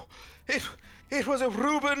 It was a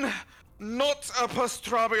Reuben, not a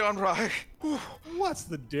pastrami on rye. What's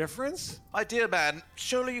the difference? My dear man,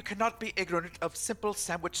 surely you cannot be ignorant of simple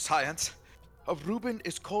sandwich science. A Reuben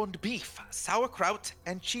is corned beef, sauerkraut,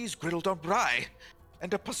 and cheese grilled on rye.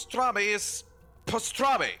 And a pastrami is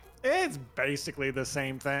pastrami. It's basically the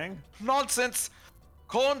same thing. Nonsense!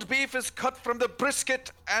 Corned beef is cut from the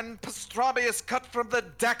brisket, and pastrami is cut from the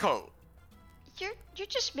deckle. You're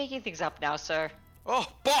just making things up now, sir. Oh,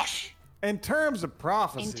 bosh! In terms of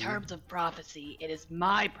prophecy. In terms of prophecy, it is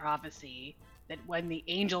my prophecy that when the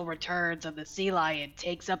angel returns and the sea lion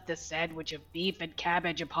takes up the sandwich of beef and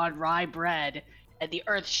cabbage upon rye bread, and the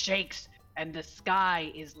earth shakes, and the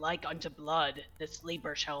sky is like unto blood, the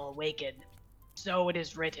sleeper shall awaken. So it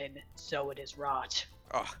is written, so it is wrought.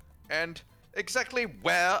 Oh, and exactly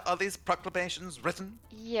where are these proclamations written?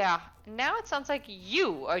 Yeah, now it sounds like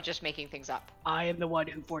you are just making things up. I am the one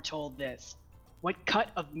who foretold this. What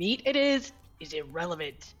cut of meat it is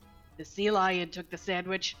irrelevant. The sea lion took the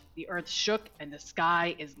sandwich, the earth shook, and the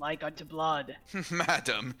sky is like unto blood.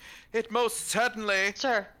 Madam, it most certainly...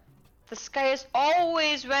 Sir, the sky is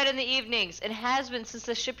always red in the evenings and has been since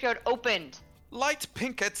the shipyard opened. Light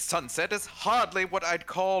pink at sunset is hardly what I'd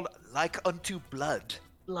call like unto blood.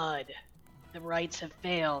 Blood. The rites have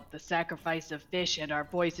failed. The sacrifice of fish and our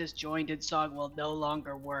voices joined in song will no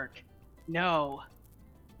longer work. No.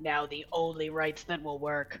 Now the only rites that will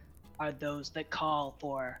work are those that call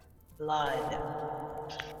for blood.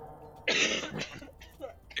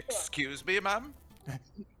 Excuse me, ma'am?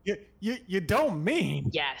 You don't mean?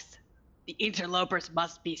 Yes. The interlopers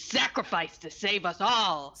must be sacrificed to save us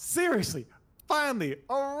all. Seriously, finally,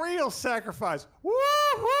 a real sacrifice.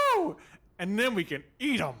 Woo-hoo! And then we can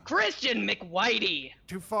eat them. Christian McWhitey!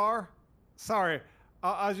 Too far? Sorry,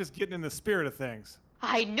 I was just getting in the spirit of things.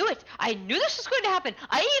 I knew it! I knew this was going to happen!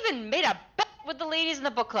 I even made a bet with the ladies in the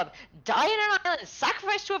book club. Die in an island,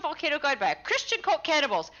 sacrificed to a volcano god by a Christian cult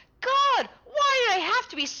cannibals. God, why did I have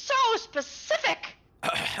to be so specific?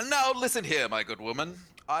 Now listen here, my good woman.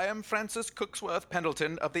 I am Francis Cooksworth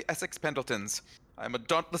Pendleton of the Essex Pendletons. I am a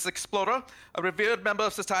dauntless explorer, a revered member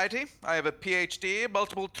of society. I have a PhD,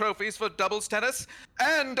 multiple trophies for doubles tennis,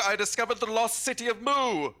 and I discovered the lost city of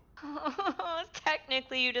Moo.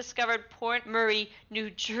 Technically, you discovered Port Murray,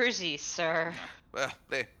 New Jersey, sir. Well,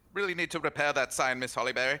 they really need to repair that sign, Miss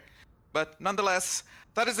Hollyberry. But nonetheless,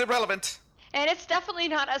 that is irrelevant. And it's definitely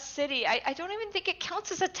not a city. I don't even think it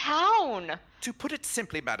counts as a town. To put it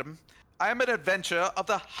simply, madam, I am an adventurer of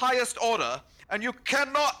the highest order, and you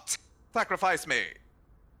cannot sacrifice me.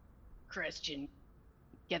 Christian,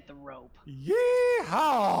 get the rope.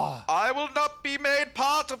 Yeehaw! I will not be made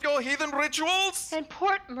part of your heathen rituals. And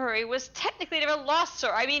Port Murray was technically never lost,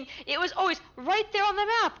 sir. I mean, it was always right there on the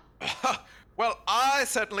map. Well, I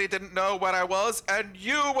certainly didn't know where I was, and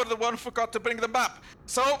you were the one who forgot to bring the map.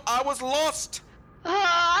 So I was lost.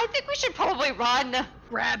 I think we should probably run.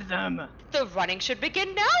 Grab them. The running should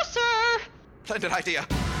begin now, sir. Splendid idea.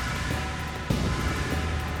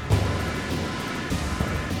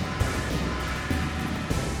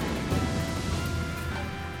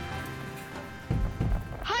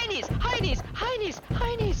 Heinies, Heinies, Heinies,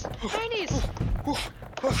 Heinies, Heinies.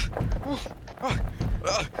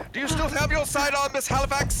 Do you still have your sidearm, Miss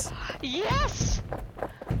Halifax? Yes.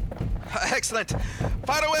 Excellent.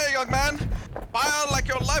 Fire away, young man. Fire like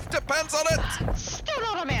your life depends on it. Still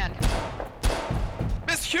not a man.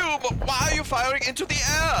 Miss Hume, why are you firing into the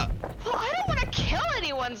air? Well, I don't want to kill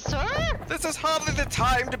anyone, sir. This is hardly the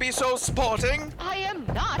time to be so sporting. I am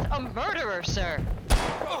not a murderer, sir.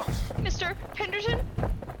 Mr. Pendleton,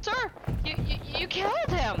 Sir, you killed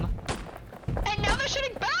him! And now they're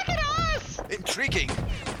shooting back at us! Intriguing.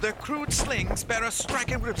 Their crude slings bear a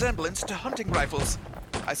striking resemblance to hunting rifles.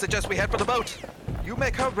 I suggest we head for the boat. You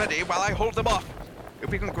make her ready while I hold them off. If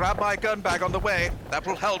we can grab my gun bag on the way, that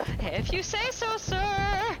will help. If you say so,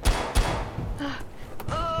 sir.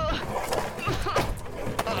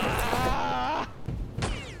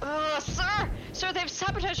 Sir, they've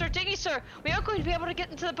sabotaged our dinghy, sir. We aren't going to be able to get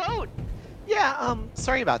into the boat. Yeah,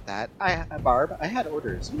 sorry about that. Barb, I had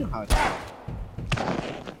orders. You know how it is.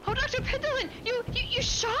 Oh, Dr. Pendleton, you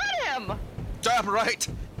shot him. Damn right.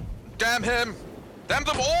 Damn him. Damn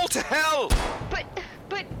them all to hell. But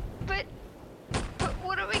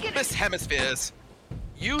what are we gonna... Miss Hemispheres,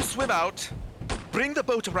 you swim out, bring the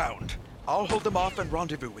boat around. I'll hold them off and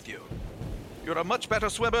rendezvous with you. You're a much better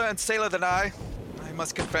swimmer and sailor than I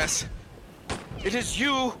must confess. It is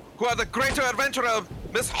you who are the greater adventurer,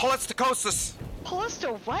 Miss Holisticosis.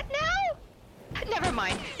 Hollister what now? Never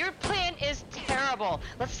mind. Your plan is terrible.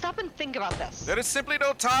 Let's stop and think about this. There is simply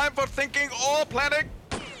no time for thinking or planning.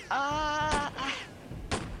 I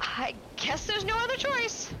guess there's no other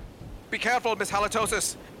choice. Be careful, Miss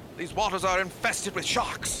Halitosis. These waters are infested with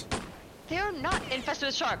sharks. They're not infested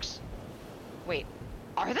with sharks. Wait,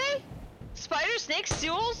 are they? Spiders, snakes,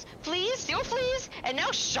 seals, fleas, seal fleas, and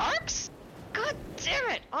now sharks? God damn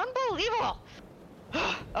it, unbelievable.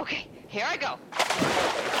 Okay, here I go.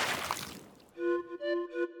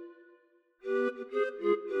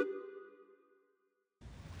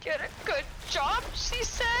 Get a good job, she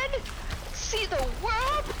said. See the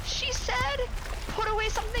world, she said. Put away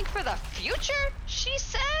something for the future, she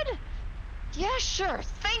said. Yeah, sure.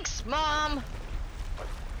 Thanks, Mom.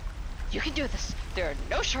 You can do this. There are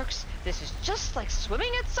no sharks. This is just like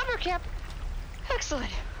swimming at summer camp.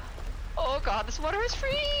 Excellent. Oh god, this water is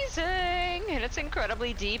freezing, and it's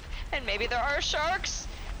incredibly deep, and maybe there are sharks.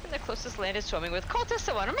 And the closest land is swimming with cultists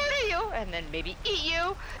that want to murder you, and then maybe eat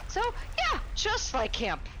you. So, yeah, just like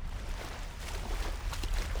camp.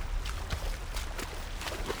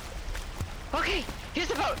 Okay, here's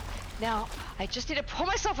the boat. Now, I just need to pull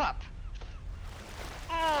myself up.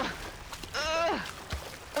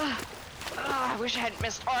 I wish I hadn't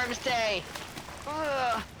missed Arms Day.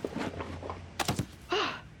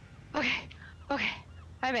 Okay,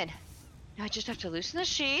 I'm in. Now I just have to loosen the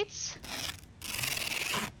sheets,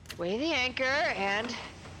 weigh the anchor, and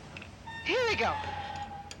here we go.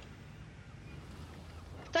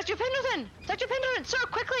 Dr. Pendleton, sir,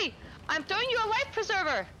 quickly! I'm throwing you a life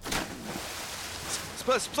preserver.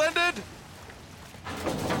 Splendid!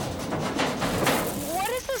 What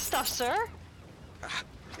is this stuff, sir?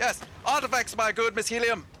 Yes, artifacts, my good Miss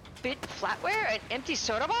Helium. Bit flatware, an empty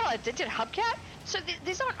soda bottle, a dented hubcap? So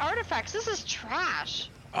these aren't artifacts, this is trash.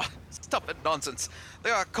 Stop it nonsense. They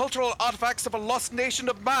are cultural artifacts of a lost nation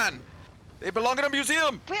of man. They belong in a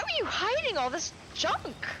museum. Where were you hiding all this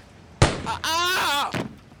junk?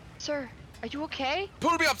 Sir, are you okay?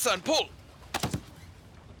 Pull me up, son, pull.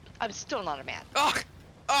 I'm still not a man.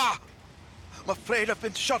 I'm afraid I've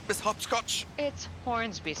been shot, Miss Hopscotch. It's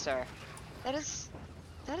Hornsby, sir. That is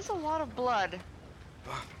a lot of blood.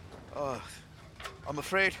 I'm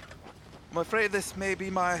afraid this may be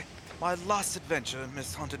my last adventure,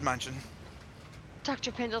 Miss Haunted Mansion.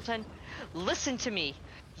 Dr. Pendleton, listen to me.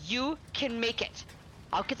 You can make it.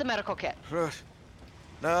 I'll get the medical kit.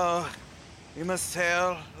 No, you must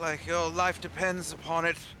sail like your life depends upon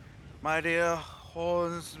it, my dear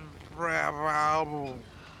Horns.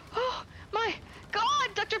 Oh, my God,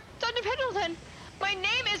 Dr. Pendleton! My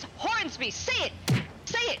name is Hornsby. Say it!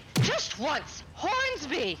 Say it! Just once!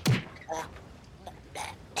 Hornsby!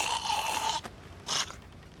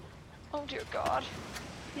 Oh, dear God.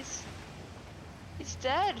 He's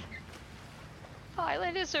dead. The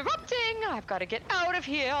island is erupting. I've got to get out of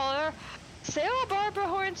here. Sail, Barbara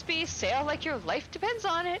Hornsby. Sail like your life depends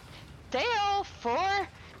on it. Sail for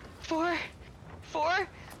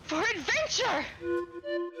adventure!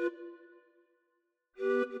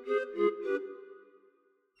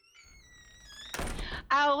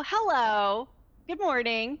 Oh, hello. Good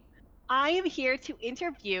morning. I am here to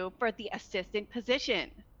interview for the assistant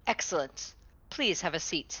position. Excellent. Please have a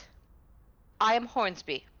seat. I am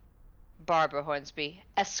Hornsby. Barbara Hornsby,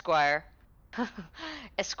 Esquire.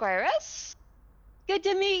 Esquiress? Good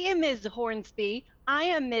to meet you, Ms. Hornsby. I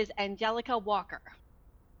am Ms. Angelica Walker.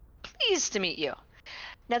 Pleased to meet you.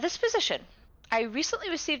 Now, this position, I recently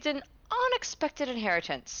received an unexpected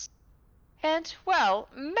inheritance. And, well,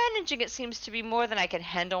 managing it seems to be more than I can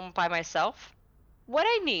handle by myself. What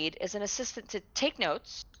I need is an assistant to take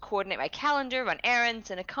notes, coordinate my calendar, run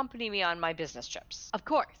errands, and accompany me on my business trips. Of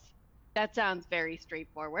course. That sounds very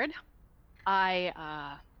straightforward. I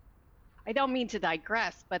I don't mean to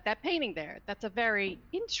digress, but that painting there, that's a very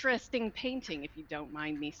interesting painting, if you don't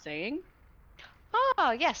mind me saying.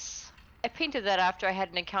 Ah, yes. I painted that after I had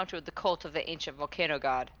an encounter with the cult of the ancient volcano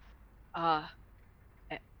god. A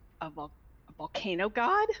volcano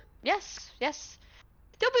god? Yes, yes.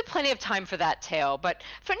 There'll be plenty of time for that tale, but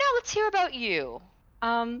for now, let's hear about you.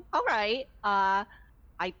 All right.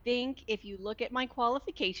 I think if you look at my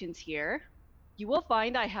qualifications here, you will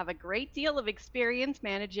find I have a great deal of experience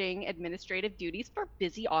managing administrative duties for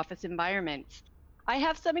busy office environments. I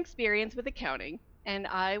have some experience with accounting, and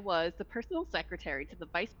I was the personal secretary to the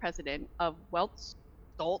vice president of Welch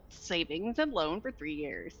Stoltz Savings and Loan for 3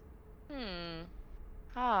 years.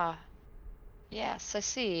 Ah. Yes, I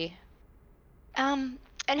see. And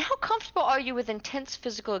how comfortable are you with intense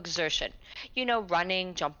physical exertion? You know,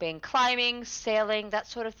 running, jumping, climbing, sailing, that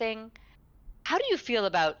sort of thing? How do you feel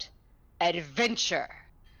about adventure?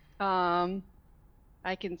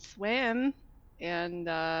 I can swim, and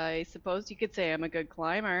I suppose you could say I'm a good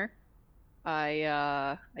climber.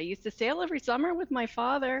 I used to sail every summer with my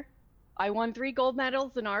father. I won 3 gold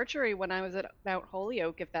medals in archery when I was at Mount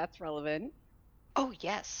Holyoke, if that's relevant. Oh,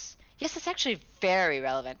 yes. Yes, it's actually very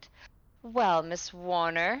relevant. Well, Miss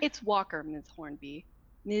Warner. It's Walker, Ms. Hornby.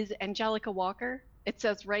 Ms. Angelica Walker. It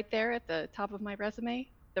says right there at the top of my resume.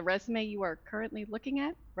 The resume you are currently looking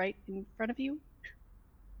at, right in front of you.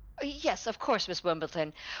 Yes, of course, Miss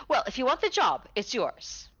Wimbledon. Well, if you want the job, it's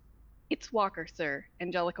yours. It's Walker, sir.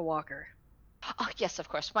 Angelica Walker. Oh, yes, of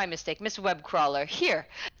course. My mistake. Miss Webcrawler. Here,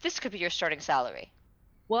 this could be your starting salary.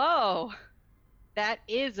 Whoa! That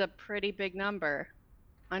is a pretty big number.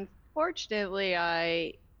 Unfortunately,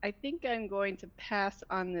 I think I'm going to pass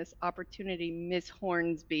on this opportunity, Miss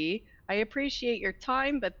Hornsby. I appreciate your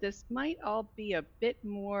time, but this might all be a bit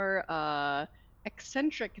more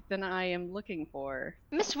eccentric than I am looking for.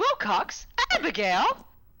 Miss Wilcox? Abigail?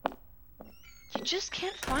 You just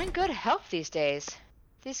can't find good help these days.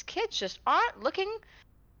 These kids just aren't looking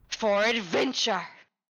for adventure.